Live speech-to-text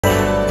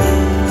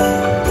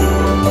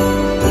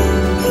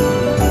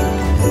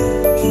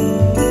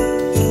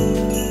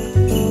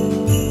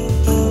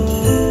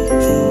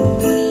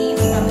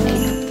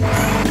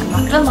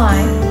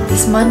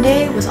This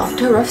Monday was off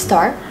to a rough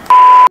start.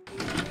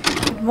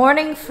 Good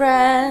morning,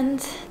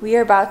 friends. We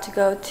are about to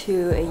go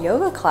to a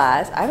yoga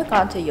class. I haven't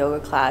gone to a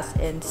yoga class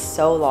in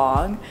so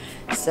long,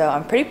 so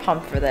I'm pretty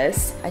pumped for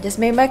this. I just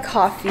made my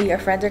coffee. Our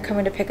friends are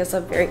coming to pick us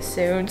up very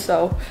soon,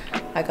 so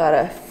I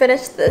gotta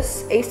finish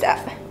this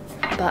ASAP.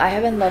 But I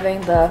have been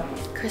loving the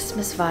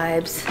Christmas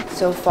vibes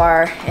so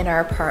far in our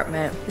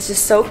apartment. It's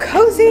just so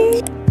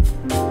cozy.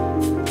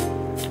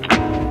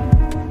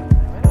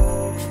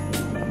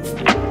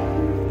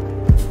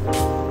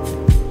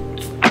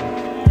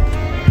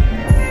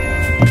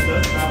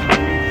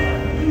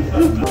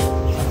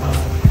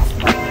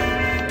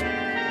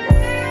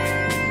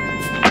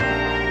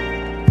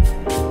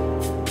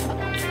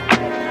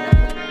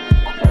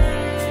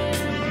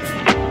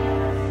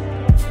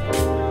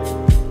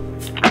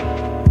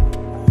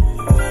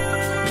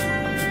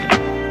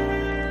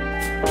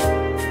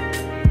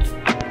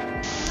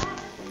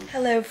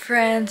 Hello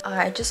friends,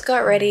 I just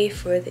got ready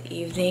for the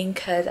evening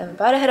because I'm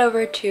about to head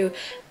over to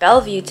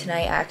Bellevue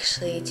tonight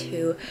actually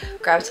to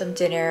grab some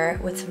dinner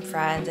with some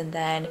friends, and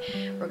then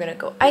we're gonna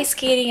go ice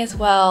skating as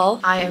well.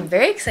 I am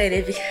very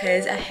excited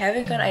because I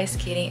haven't gone ice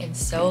skating in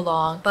so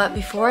long, but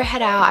before I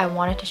head out I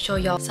wanted to show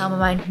y'all some of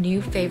my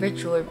new favorite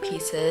jewelry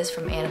pieces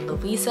from Ana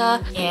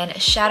Luisa, and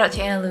shout out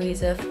to Ana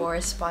Luisa for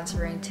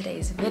sponsoring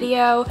today's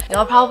video.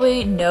 Y'all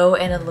probably know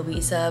Ana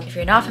Luisa. If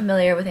you're not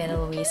familiar with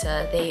Ana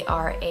Luisa, they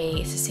are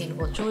a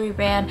sustainable jewelry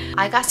brand.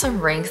 I got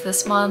some rings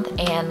this month,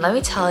 and let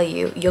me tell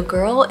you, your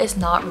girl is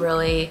not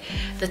really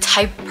the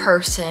type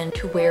person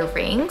to wear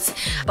rings,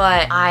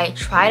 but I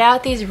tried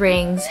out these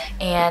rings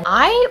and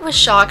I was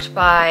shocked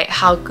by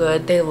how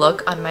good they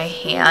look on my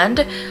hand.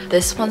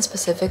 This one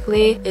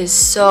specifically is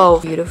so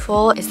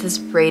beautiful. It's this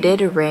braided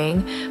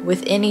ring.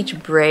 Within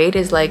each braid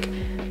is like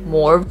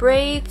more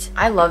braids.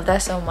 I love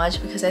that so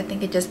much because I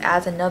think it just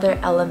adds another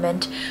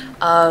element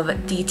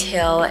of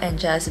detail and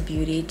just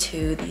beauty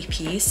to the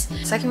piece.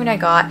 The second one I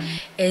got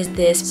is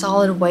this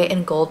solid white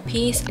and gold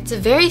piece. It's a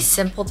very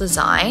simple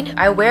design.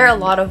 I wear a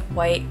lot of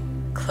white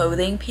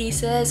clothing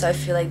pieces, so I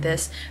feel like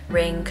this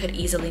ring could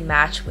easily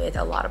match with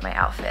a lot of my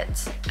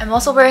outfits. I'm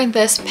also wearing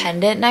this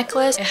pendant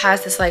necklace. It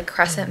has this like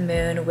crescent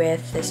moon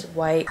with this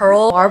white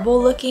pearl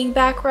marble looking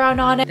background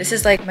on it. This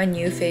is like my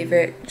new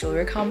favorite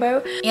jewelry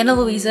combo. Ana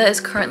Luisa is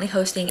currently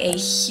hosting a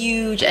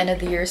huge end of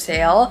the year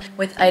sale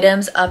with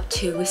items up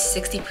to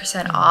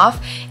 60%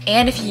 off,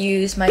 and if you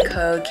use my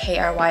code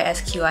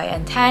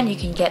KRYSQIN10 you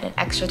can get an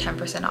extra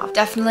 10% off.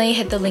 Definitely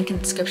hit the link in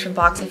the description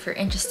box if you're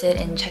interested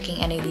in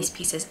checking any of these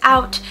pieces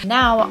out.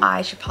 Now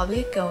I should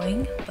probably get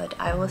going, but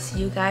I will see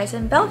you guys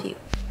in Bellevue.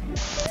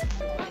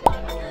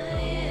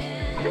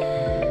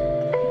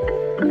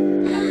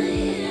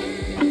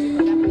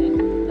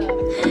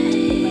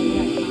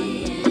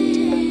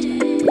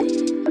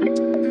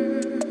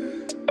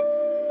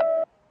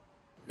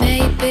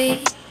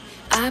 Maybe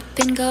I've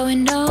been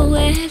going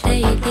nowhere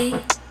lately.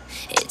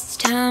 It's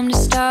time to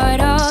start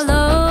all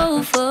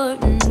over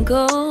and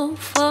go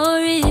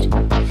for it.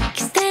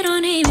 'Cause they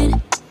don't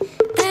even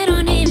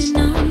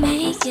know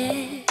me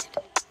yet.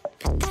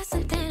 But that's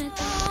something I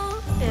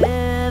do.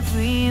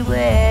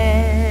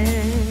 Everywhere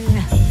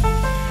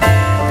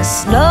the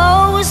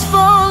snow is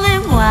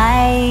falling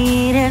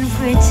white and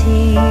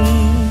pretty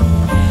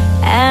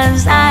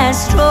as I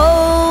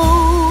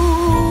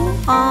stroll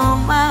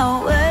on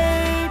my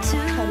way to.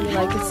 How do you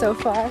like it so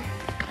far?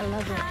 I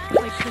love it.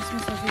 It's like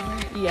Christmas everywhere.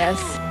 Yes.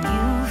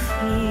 You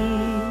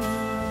feel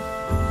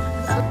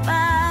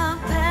about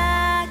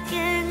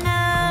packing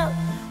up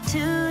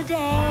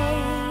today.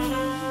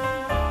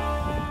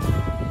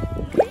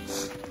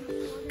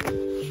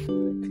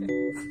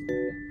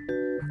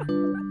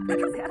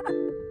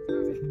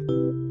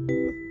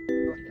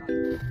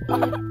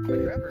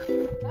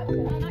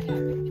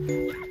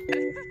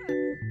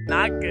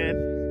 Not good.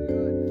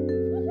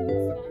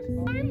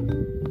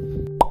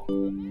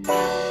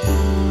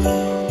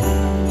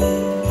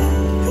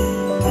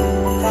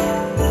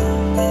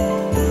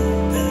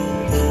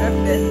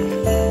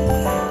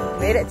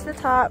 Made it to the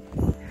top.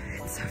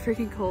 It's so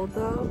freaking cold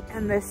though,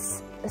 and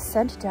this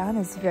ascent down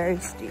is very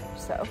steep,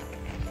 so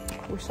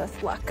wish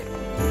us luck.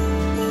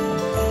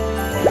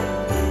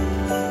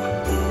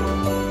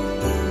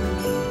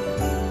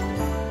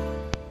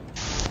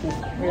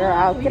 We're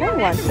out getting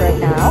lunch right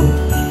now.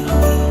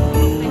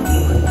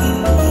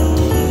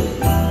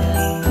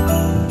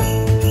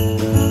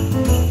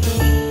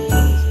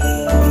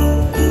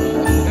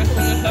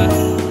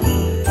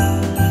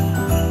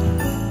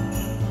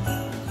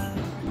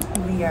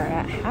 We are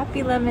at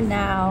Happy Lemon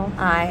now.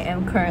 I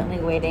am currently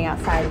waiting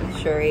outside with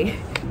Shuri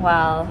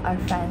while our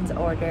friends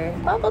order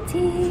bubble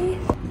tea.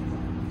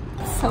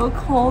 It's so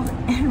cold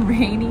and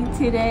rainy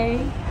today.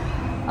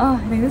 Oh,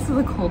 I think this is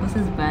the coldest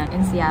it's been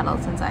in Seattle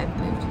since I've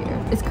moved here.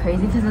 It's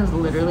crazy because it was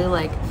literally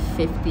like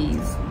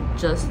 50s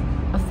just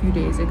a few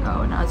days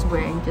ago, and I was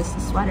wearing just a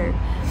sweater,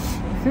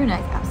 a crew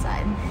neck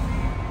outside.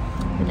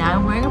 But now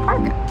I'm wearing a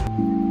parka.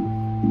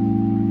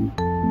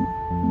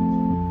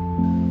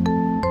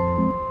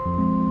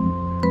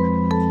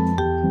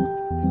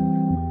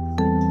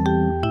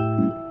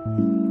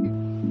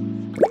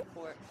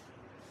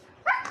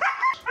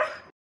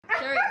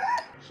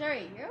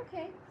 Sherry, you're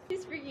okay.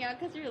 She's freaking out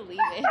because you're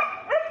leaving.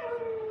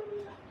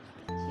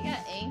 She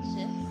got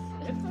anxious.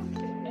 It's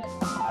okay.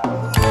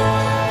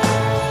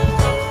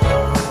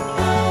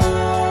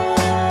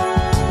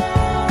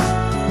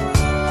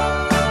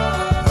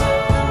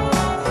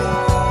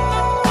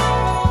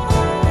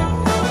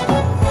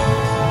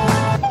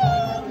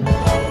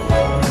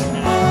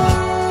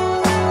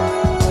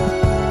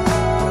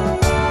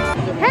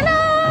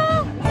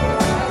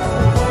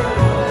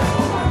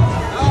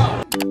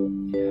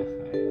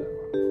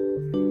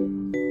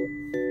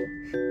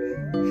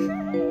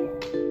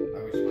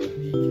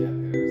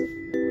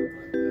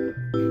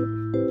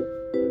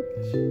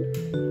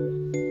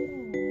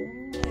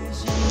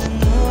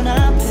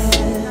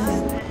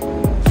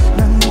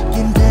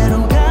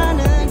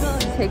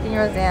 Taking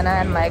Rosanna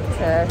and Mike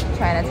to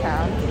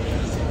Chinatown.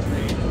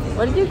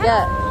 What did you get?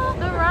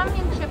 The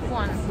ramen chip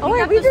one. Oh, wait,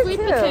 got we the did sweet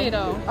too.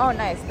 potato. Oh,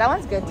 nice. That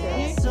one's good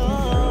too.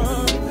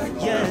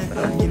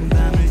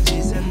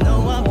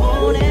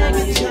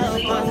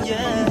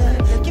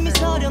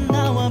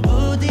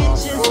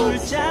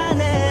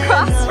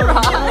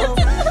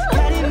 Crossroads.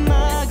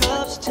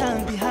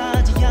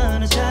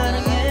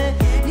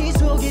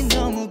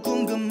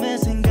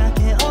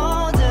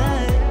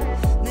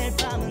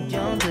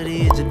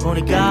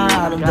 보니까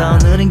아름다운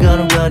느린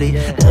걸음걸이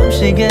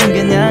음식은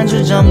그냥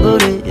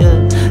주전부리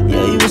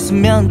여유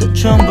있으면 더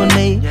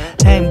충분히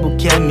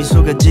행복해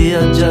미소가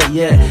지어져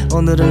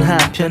오늘은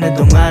한편의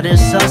동화를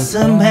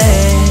썼음해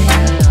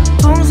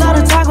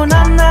풍선을 타고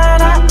난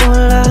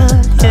날아올라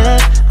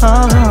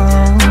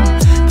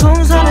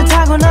풍선을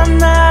타고 난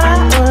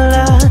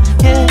날아올라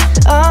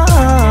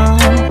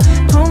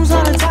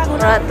풍선을 타고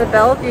We're at the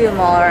Bellevue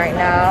Mall right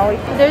now.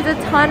 There's a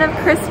ton of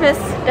Christmas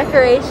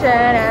decoration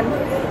and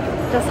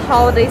just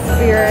holiday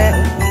spirit.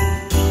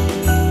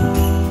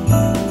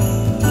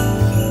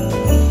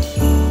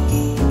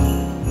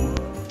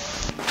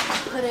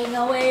 Putting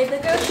away the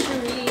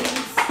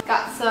groceries.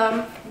 Got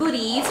some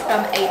goodies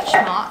from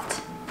H-Mart.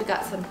 We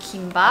got some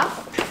kimbap,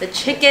 the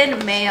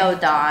chicken mayo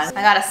don.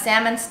 I got a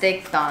salmon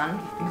steak don.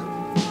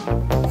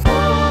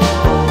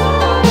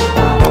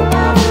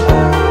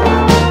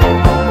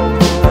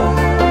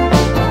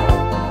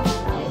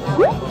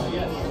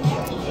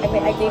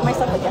 I gave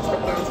myself a guest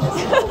appearance.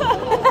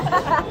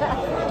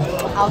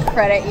 I'll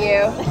credit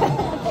you.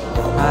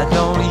 I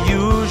don't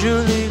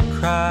usually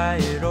cry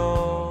at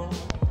all.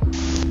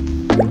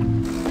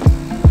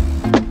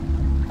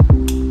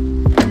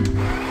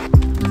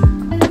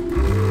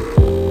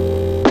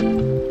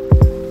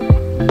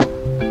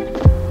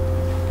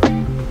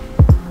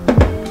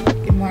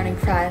 Good morning,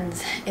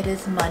 friends. It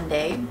is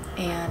Monday,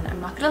 and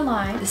I'm not gonna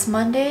lie, this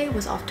Monday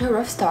was off to a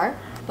rough start,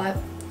 but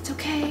it's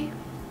okay.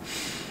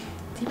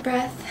 Deep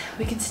breath.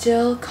 We can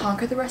still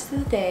conquer the rest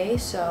of the day.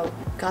 So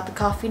got the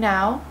coffee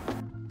now.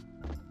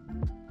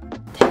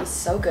 Tastes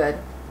so good.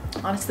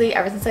 Honestly,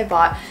 ever since I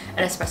bought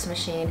an espresso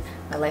machine,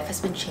 my life has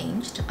been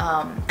changed.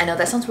 I know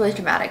that sounds really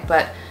dramatic,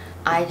 but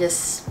I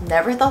just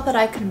never thought that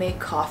I could make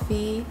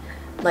coffee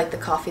like the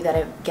coffee that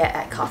I get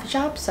at coffee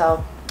shops.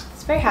 So I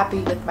was very happy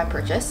with my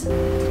purchase.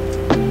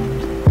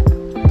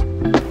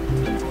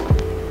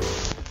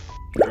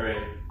 Hurry.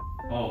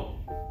 Home.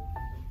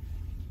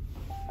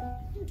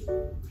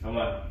 Come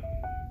on.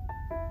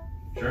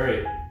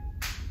 Sherry.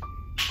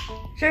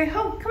 Sherry,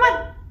 home. Come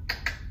on.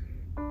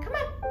 Come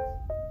on.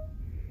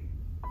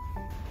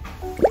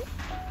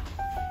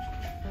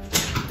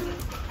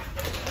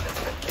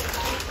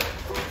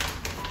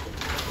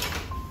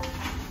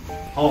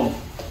 Home.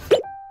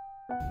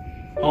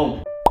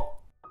 Home.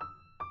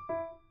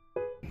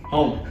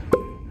 Home.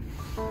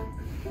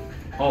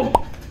 Home.